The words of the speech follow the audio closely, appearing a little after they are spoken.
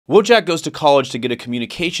Wojak goes to college to get a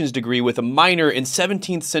communications degree with a minor in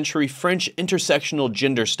 17th century French intersectional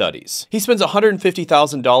gender studies. He spends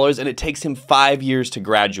 $150,000 and it takes him 5 years to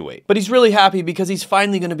graduate. But he's really happy because he's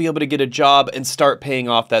finally going to be able to get a job and start paying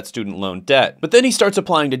off that student loan debt. But then he starts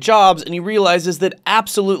applying to jobs and he realizes that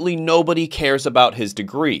absolutely nobody cares about his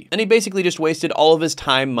degree. And he basically just wasted all of his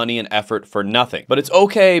time, money, and effort for nothing. But it's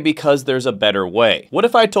okay because there's a better way. What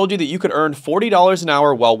if I told you that you could earn $40 an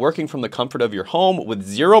hour while working from the comfort of your home with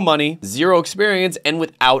zero money, zero experience, and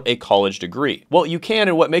without a college degree? Well, you can,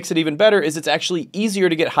 and what makes it even better is it's actually easier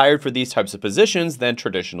to get hired for these types of positions than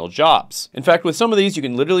traditional jobs. In fact, with some of these, you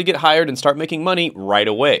can literally get hired and start making money right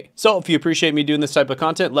away. So if you appreciate me doing this type of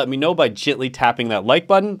content, let me know by gently tapping that like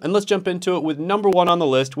button, and let's jump into it with number one on the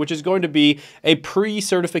list, which is going to be a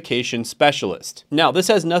pre-certification specialist. Now, this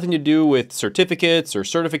has nothing to do with certificates or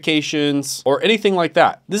certifications or anything like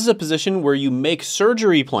that. This is a position where you make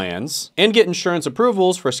surgery plans and get insurance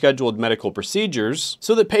approvals for scheduled medical procedures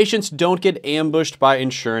so that patients don't get ambushed by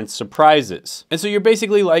insurance surprises. And so you're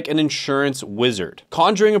basically like an insurance wizard,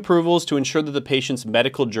 conjuring approvals to ensure that the patient's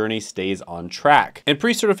medical journey stays on track. And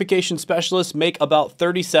pre-certification specialists make about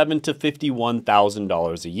 $37,000 to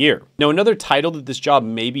 $51,000 a year. Now, another title that this job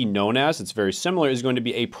may be known as, it's very similar, is going to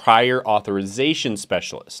be a prior authorization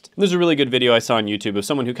specialist. And there's a really good video I saw on YouTube of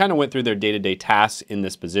someone who kind of went through their day-to-day tasks in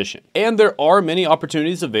this position. And there are many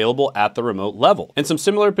opportunities available at the remote level. And some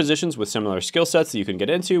similar positions with similar skill sets that you can get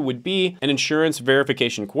into would be an insurance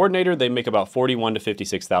verification coordinator. They make about $41,000 to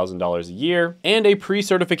 $56,000 a year. And a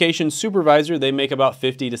pre-certification supervisor, they make about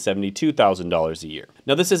 $50,000 to $72,000 a year.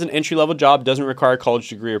 Now, this is an entry-level job, doesn't require a college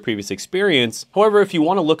degree or previous experience. However, if you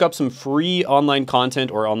want to look up some free online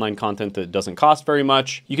content or online content that doesn't cost very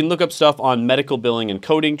much, you can look up stuff on medical billing and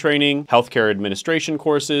coding training, healthcare administration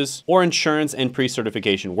courses, or insurance and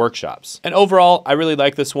pre-certification workshops. And overall, I really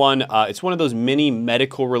like this one. It's one of those mini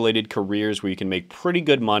medical related careers where you can make pretty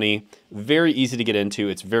good money, very easy to get into.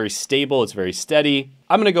 It's very stable. It's very steady.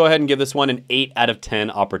 I'm going to go ahead and give this one an 8 out of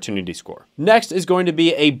 10 opportunity score. Next is going to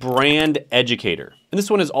be a brand educator. And this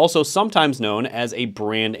one is also sometimes known as a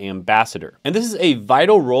brand ambassador. And this is a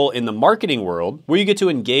vital role in the marketing world where you get to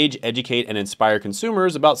engage, educate, and inspire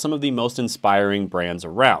consumers about some of the most inspiring brands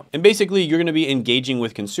around. And basically, you're going to be engaging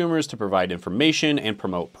with consumers to provide information and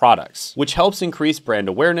promote products, which helps increase brand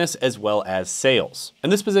awareness as well as sales.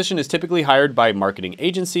 And this position is typically hired by marketing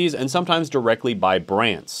agencies and sometimes directly by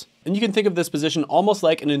brands. And you can think of this position almost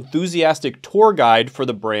like an enthusiastic tour guide for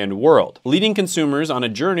the brand world, leading consumers on a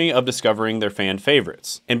journey of discovering their fan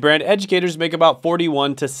favorites. And brand educators make about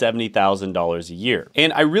 $41,000 to $70,000 a year.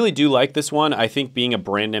 And I really do like this one. I think being a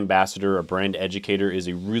brand ambassador, a brand educator is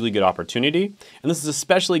a really good opportunity. And this is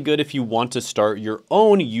especially good if you want to start your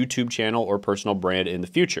own YouTube channel or personal brand in the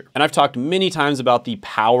future. And I've talked many times about the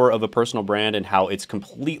power of a personal brand and how it's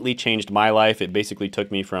completely changed my life. It basically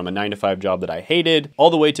took me from a 9-to-5 job that I hated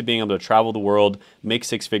all the way to being able to travel the world, make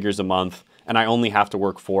 6 figures a month, and I only have to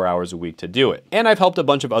work 4 hours a week to do it. And I've helped a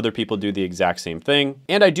bunch of other people do the exact same thing.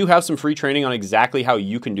 And I do have some free training on exactly how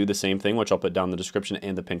you can do the same thing, which I'll put down in the description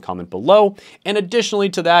and the pinned comment below. And additionally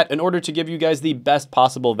to that, in order to give you guys the best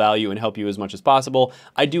possible value and help you as much as possible,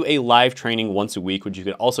 I do a live training once a week, which you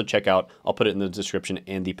can also check out. I'll put it in the description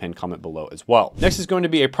and the pinned comment below as well. Next is going to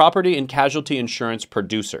be a property and casualty insurance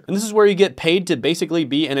producer. And this is where you get paid to basically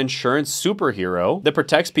be an insurance superhero that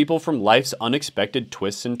protects people from life's unexpected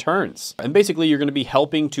twists and turns. And basically, you're going to be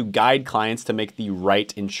helping to guide clients to make the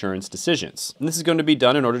right insurance decisions. And this is going to be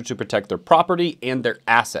done in order to protect their property and their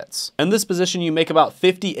assets. In this position, you make about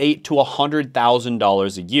 $58,000 to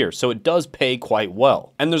 $100,000 a year. So it does pay quite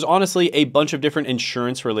well. And there's honestly a bunch of different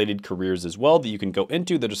insurance related careers as well that you can go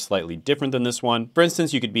into that are slightly different than this one. For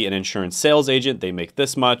instance, you could be an insurance sales agent, they make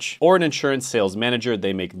this much, or an insurance sales manager,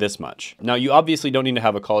 they make this much. Now, you obviously don't need to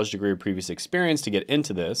have a college degree or previous experience to get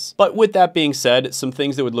into this. But with that being said, some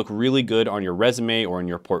things that would look really good on your resume or in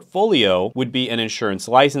your portfolio would be an insurance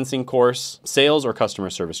licensing course, sales or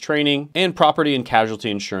customer service training, and property and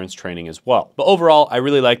casualty insurance training as well. But overall, I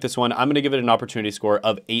really like this one. I'm going to give it an opportunity score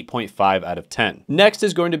of 8.5 out of 10. Next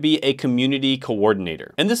is going to be a community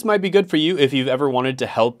coordinator. And this might be good for you if you've ever wanted to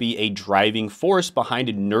help be a driving force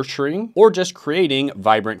behind nurturing or just creating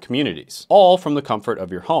vibrant communities, all from the comfort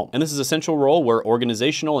of your home. And this is a central role where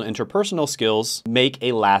organizational and interpersonal skills make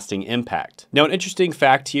a lasting impact. Now, an interesting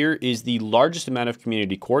fact here is the the largest amount of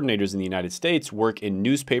community coordinators in the United States work in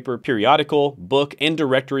newspaper, periodical, book, and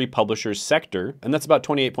directory publishers sector, and that's about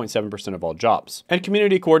 28.7% of all jobs. And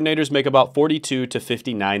community coordinators make about $42,000 to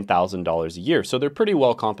 $59,000 a year, so they're pretty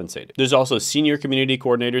well compensated. There's also senior community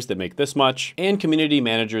coordinators that make this much, and community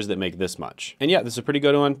managers that make this much. And yeah, this is a pretty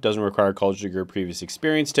good one. Doesn't require a college degree or previous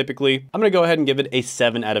experience typically. I'm gonna go ahead and give it a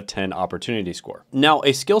 7 out of 10 opportunity score. Now,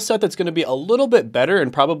 a skill set that's gonna be a little bit better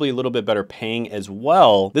and probably a little bit better paying as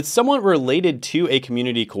well, that's somewhat related to a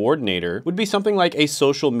community coordinator, would be something like a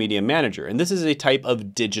social media manager. And this is a type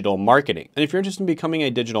of digital marketing. And if you're interested in becoming a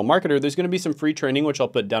digital marketer, there's gonna be some free training, which I'll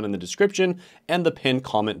put down in the description and the pinned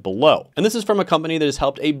comment below. And this is from a company that has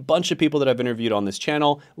helped a bunch of people that I've interviewed on this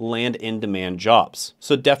channel land in-demand jobs.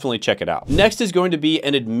 So definitely check it out. Next is going to be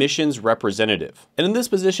an admissions representative. And in this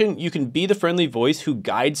position, you can be the friendly voice who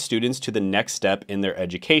guides students to the next step in their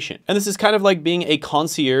education. And this is kind of like being a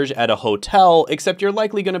concierge at a hotel, except you're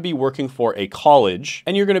likely going to be working for a college,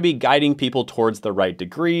 and you're going to be guiding people towards the right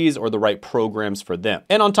degrees or the right programs for them.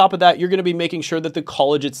 And on top of that, you're going to be making sure that the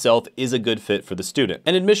college itself is a good fit for the student.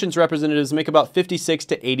 And admissions representatives make about $56,000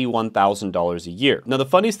 to $81,000 a year. Now, the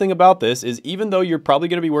funniest thing about this is even though you're probably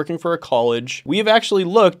going to be working for a college, we have actually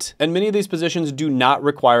looked, and many of these positions do not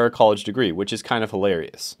require a college degree, which is kind of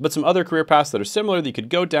hilarious. But some other career paths that are similar that you could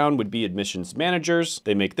go down would be admissions managers,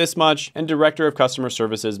 they make this much, and director of customer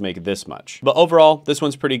services make this much. But overall, this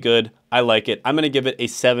one's pretty good. I like it. I'm gonna give it a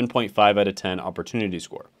 7.5 out of 10 opportunity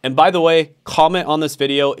score. And by the way, comment on this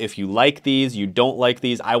video if you like these, you don't like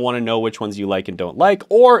these. I wanna know which ones you like and don't like,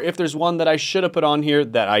 or if there's one that I should have put on here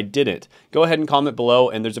that I didn't. Go ahead and comment below,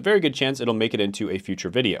 and there's a very good chance it'll make it into a future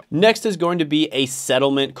video. Next is going to be a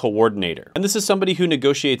settlement coordinator. And this is somebody who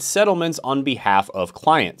negotiates settlements on behalf of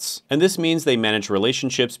clients. And this means they manage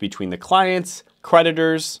relationships between the clients,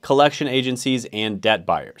 creditors, collection agencies, and debt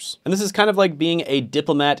buyers. And this is kind of like being a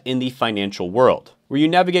diplomat in the financial world, where you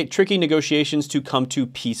navigate tricky negotiations to come to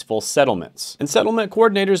peaceful settlements. And settlement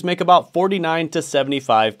coordinators make about $49,000 to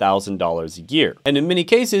 $75,000 a year. And in many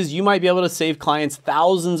cases, you might be able to save clients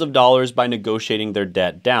thousands of dollars by negotiating their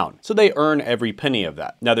debt down. So they earn every penny of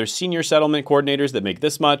that. Now there's senior settlement coordinators that make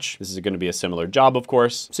this much. This is gonna be a similar job, of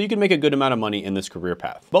course. So you can make a good amount of money in this career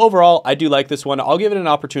path. But overall, I do like this one. I'll give it an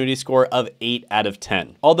opportunity score of 8 out of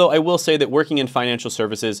 10. Although I will say that working in financial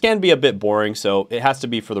services can be a bit boring, so it has to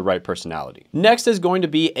be for the right personality. Next is going to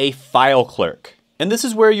be a file clerk. And this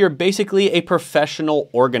is where you're basically a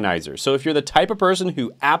professional organizer. So if you're the type of person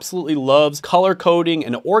who absolutely loves color coding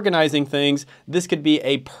and organizing things, this could be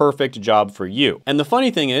a perfect job for you. And the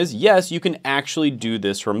funny thing is, yes, you can actually do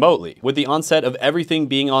this remotely. With the onset of everything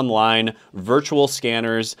being online, virtual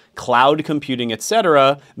scanners, cloud computing,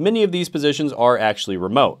 etc., many of these positions are actually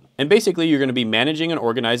remote. And basically, you're going to be managing and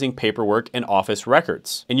organizing paperwork and office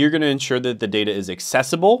records. And you're going to ensure that the data is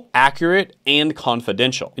accessible, accurate, and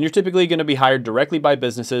confidential. And you're typically going to be hired directly by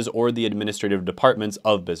businesses or the administrative departments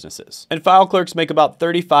of businesses. And file clerks make about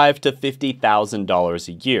 $35,000 to $50,000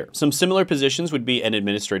 a year. Some similar positions would be an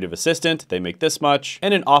administrative assistant, they make this much,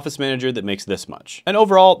 and an office manager that makes this much. And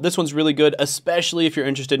overall, this one's really good, especially if you're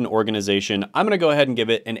interested in organization. I'm going to go ahead and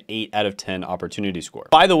give it an 8 out of 10 opportunity score.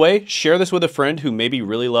 By the way, share this with a friend who maybe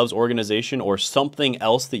really loves organization or something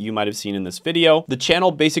else that you might have seen in this video. The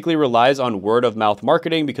channel basically relies on word of mouth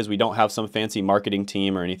marketing because we don't have some fancy marketing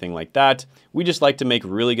team or anything like that. We just like to make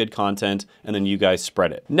really good content and then you guys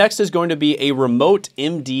spread it. Next is going to be a remote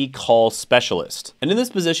MD call specialist. And in this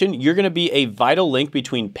position, you're going to be a vital link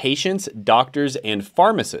between patients, doctors, and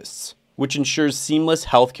pharmacists, which ensures seamless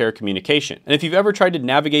healthcare communication. And if you've ever tried to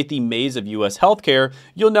navigate the maze of US healthcare,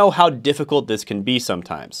 you'll know how difficult this can be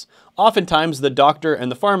sometimes. Oftentimes, the doctor and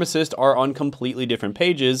the pharmacist are on completely different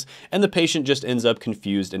pages, and the patient just ends up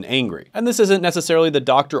confused and angry. And this isn't necessarily the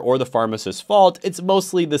doctor or the pharmacist's fault, it's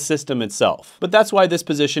mostly the system itself. But that's why this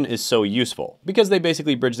position is so useful, because they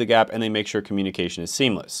basically bridge the gap and they make sure communication is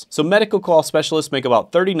seamless. So medical call specialists make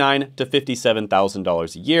about $39,000 to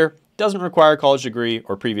 $57,000 a year. Doesn't require a college degree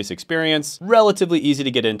or previous experience, relatively easy to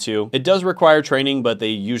get into. It does require training, but they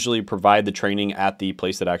usually provide the training at the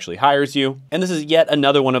place that actually hires you. And this is yet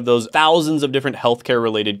another one of those thousands of different healthcare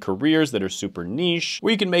related careers that are super niche,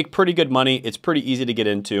 where you can make pretty good money, it's pretty easy to get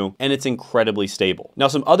into, and it's incredibly stable. Now,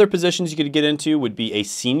 some other positions you could get into would be a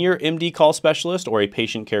senior MD call specialist or a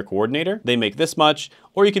patient care coordinator. They make this much.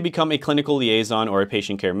 Or you could become a clinical liaison or a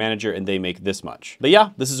patient care manager and they make this much. But yeah,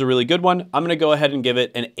 this is a really good one. I'm gonna go ahead and give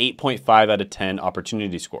it an 8.5 8.5 out of 10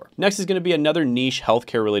 opportunity score. Next is going to be another niche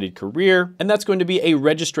healthcare related career, and that's going to be a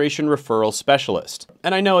registration referral specialist.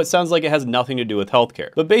 And I know it sounds like it has nothing to do with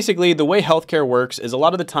healthcare, but basically the way healthcare works is a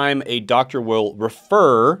lot of the time a doctor will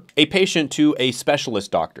refer a patient to a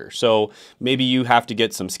specialist doctor. So maybe you have to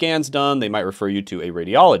get some scans done, they might refer you to a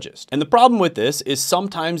radiologist. And the problem with this is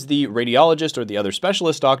sometimes the radiologist or the other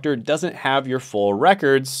specialist doctor doesn't have your full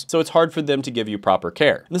records, so it's hard for them to give you proper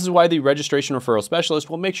care. And this is why the registration referral specialist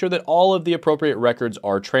will make sure that all of the appropriate records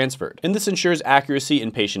are transferred. And this ensures accuracy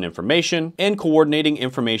in patient information and coordinating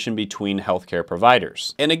information between healthcare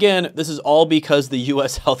providers. And again, this is all because the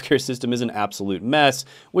US healthcare system is an absolute mess,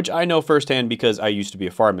 which I know firsthand because I used to be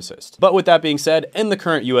a pharmacist. But with that being said, in the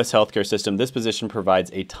current US healthcare system, this position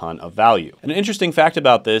provides a ton of value. And an interesting fact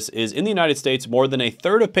about this is in the United States, more than a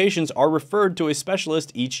third of patients are referred to a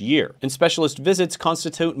specialist each year. And specialist visits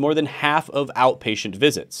constitute more than half of outpatient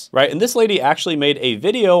visits, right? And this lady actually made a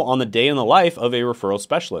video on the day in the life of a referral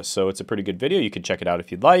specialist. So it's a pretty good video. You can check it out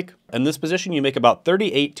if you'd like. In this position, you make about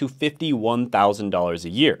 $38,000 to $51,000 a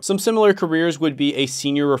year. Some similar careers would be a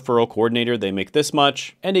senior referral coordinator, they make this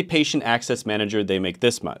much, and a patient access manager, they make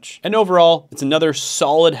this much. And overall, it's another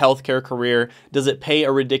solid healthcare career. Does it pay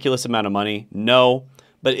a ridiculous amount of money? No.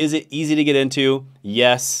 But is it easy to get into?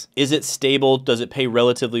 Yes. Is it stable? Does it pay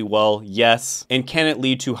relatively well? Yes. And can it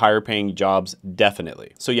lead to higher paying jobs?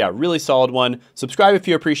 Definitely. So yeah, really solid one. Subscribe if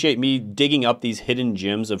you appreciate me digging up these hidden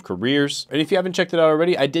gems of careers. And if you haven't checked it out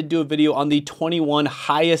already, I did do a video on the 21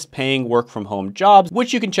 highest paying work from home jobs,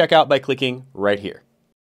 which you can check out by clicking right here.